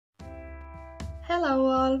Hello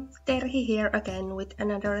all, Terhi here again with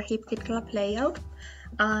another HipKit Club layout.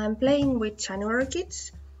 I'm playing with January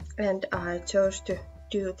kits and I chose to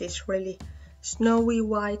do this really snowy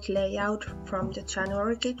white layout from the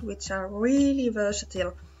January kit, which are really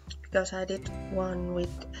versatile because I did one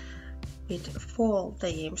with fall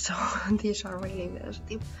theme, so these are really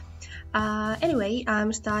versatile. Anyway,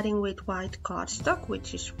 I'm starting with white cardstock,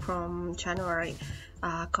 which is from January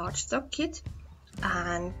cardstock kit,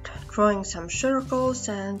 and drawing some circles,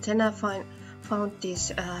 and then I found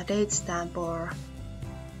this date stamp, or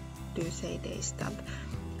do you say date stamp?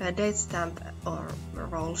 Date stamp or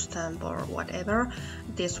roll stamp or whatever.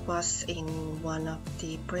 This was in one of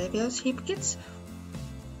the previous hip kits,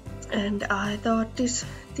 and I thought this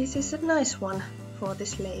is a nice one for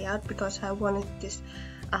this layout because I wanted this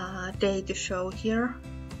day to show here,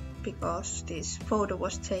 because this photo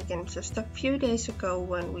was taken just a few days ago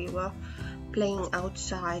when we were playing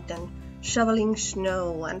outside and shoveling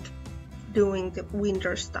snow and doing the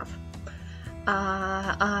winter stuff.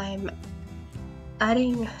 I'm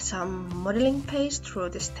adding some modeling paste through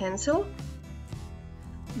the stencil.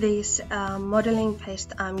 This modeling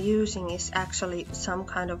paste I'm using is actually some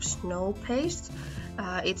kind of snow paste.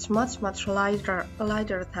 It's much lighter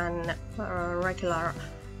than regular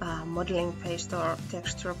modeling paste or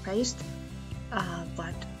texture paste,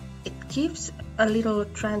 but it gives a little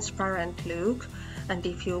transparent look, and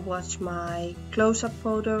if you watch my close-up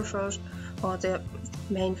photos or the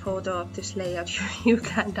main photo of this layout, you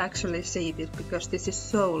can't actually see this because this is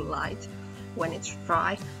so light when it's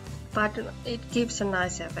dry, but it gives a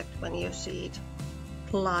nice effect when you see it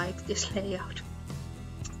live, this layout.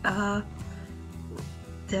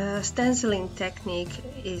 The stenciling technique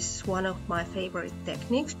is one of my favorite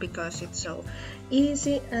techniques because it's so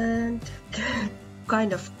easy and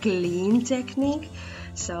kind of clean technique,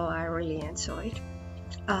 so I really enjoy it.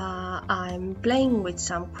 I'm playing with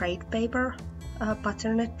some crepe paper,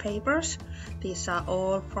 patterned papers. These are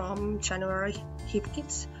all from January hip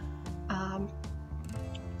kits.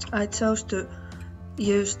 I chose to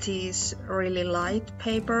use these really light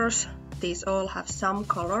papers. These all have some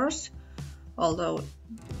colors, although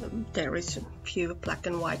there is a few black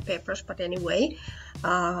and white papers, but anyway,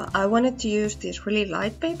 I wanted to use these really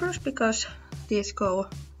light papers because these go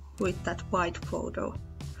with that white photo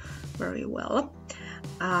very well.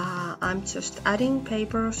 I'm just adding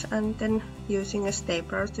papers and then using a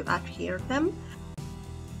stapler to adhere them.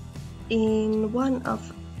 In one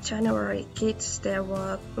of January kits there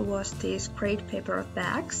was these crepe paper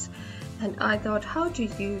tags, and I thought how to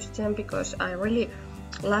use them because I really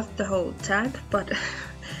love the whole tag, but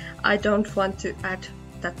I don't want to add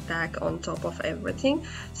that tag on top of everything,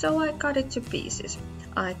 so I cut it to pieces.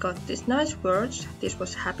 I got these nice words. This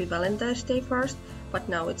was Happy Valentine's Day first, but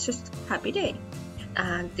now it's just Happy Day.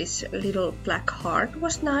 And this little black heart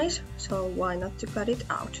was nice, so why not to cut it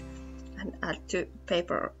out and add to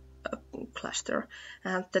paper cluster.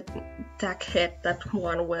 And the tag head, that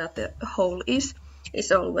one where the hole is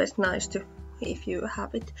always nice to, if you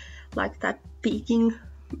have it like that peeking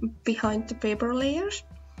behind the paper layers.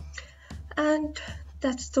 And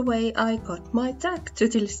that's the way I got my tag to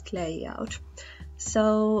this layout.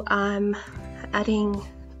 So I'm adding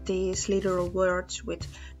these little words with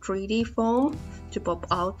 3D foam to pop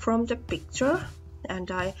out from the picture, and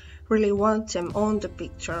I really want them on the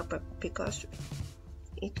picture because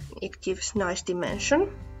it gives nice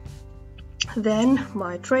dimension. Then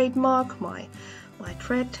my trademark, my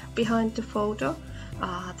thread behind the photo.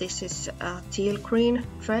 This is a teal green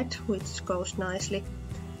thread which goes nicely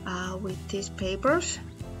with these papers,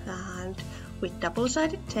 and with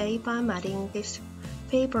double-sided tape I'm adding this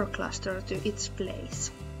paper cluster to its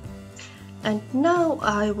place. And now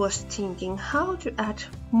I was thinking how to add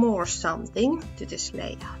more something to this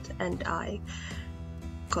layout, and I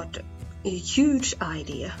got a huge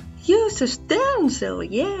idea. Use a stencil,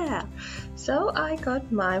 yeah! So I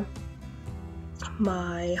got my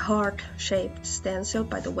heart-shaped stencil.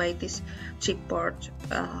 By the way, this chipboard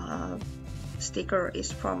sticker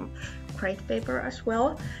is from crepe paper as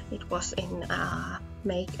well. It was in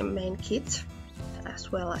main kit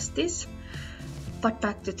as well as this. But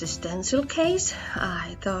back to the stencil case,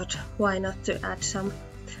 I thought why not to add some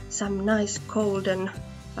nice golden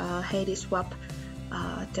Heidi Swap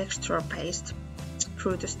texture paste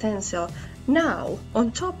through the stencil. Now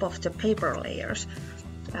on top of the paper layers.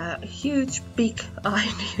 A huge big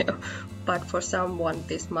idea, but for someone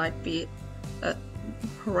this might be a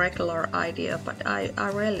regular idea, but I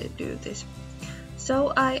rarely do this.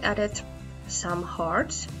 So I added some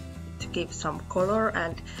hearts to give some color,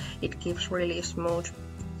 and it gives really smooth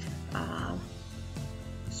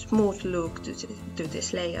smooth look to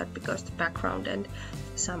this layout because the background and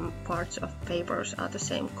some parts of papers are the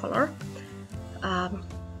same color.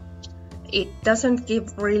 It doesn't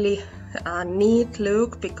give really a neat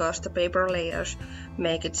look because the paper layers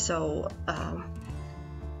make it so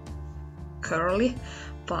curly,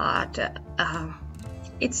 but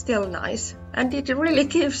it's still nice and it really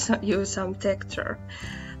gives you some texture.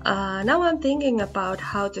 Now I'm thinking about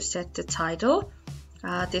how to set the title.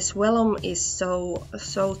 This vellum is so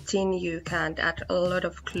thin you can't add a lot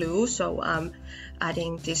of glue, so I'm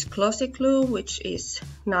adding this glossy glue, which is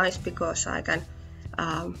nice because I can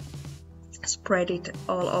spread it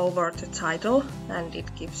all over the title and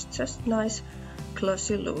it gives just nice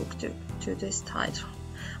glossy look to this title.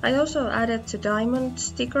 I also added the diamond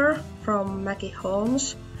sticker from Maggie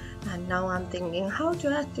Holmes, and now I'm thinking how to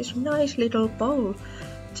add this nice little bowl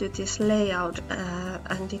to this layout,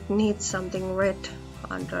 and it needs something red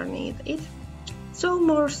underneath it. So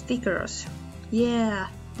more stickers. Yeah,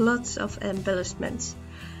 lots of embellishments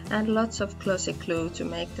and lots of glossy glue to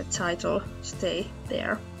make the title stay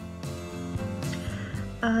there.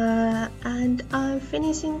 And I'm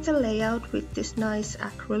finishing the layout with this nice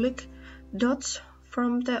acrylic dots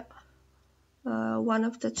from the one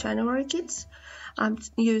of the January kits. I'm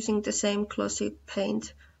using the same glossy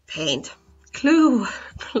glue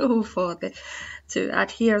for to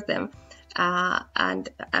adhere them. And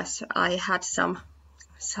as I had some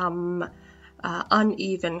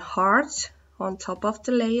uneven hearts on top of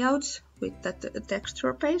the layouts with that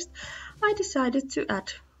texture paste, I decided to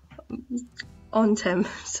add on them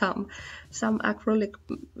some acrylic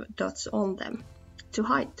dots on them to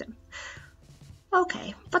hide them.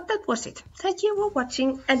 Okay, but that was it. Thank you for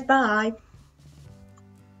watching and bye!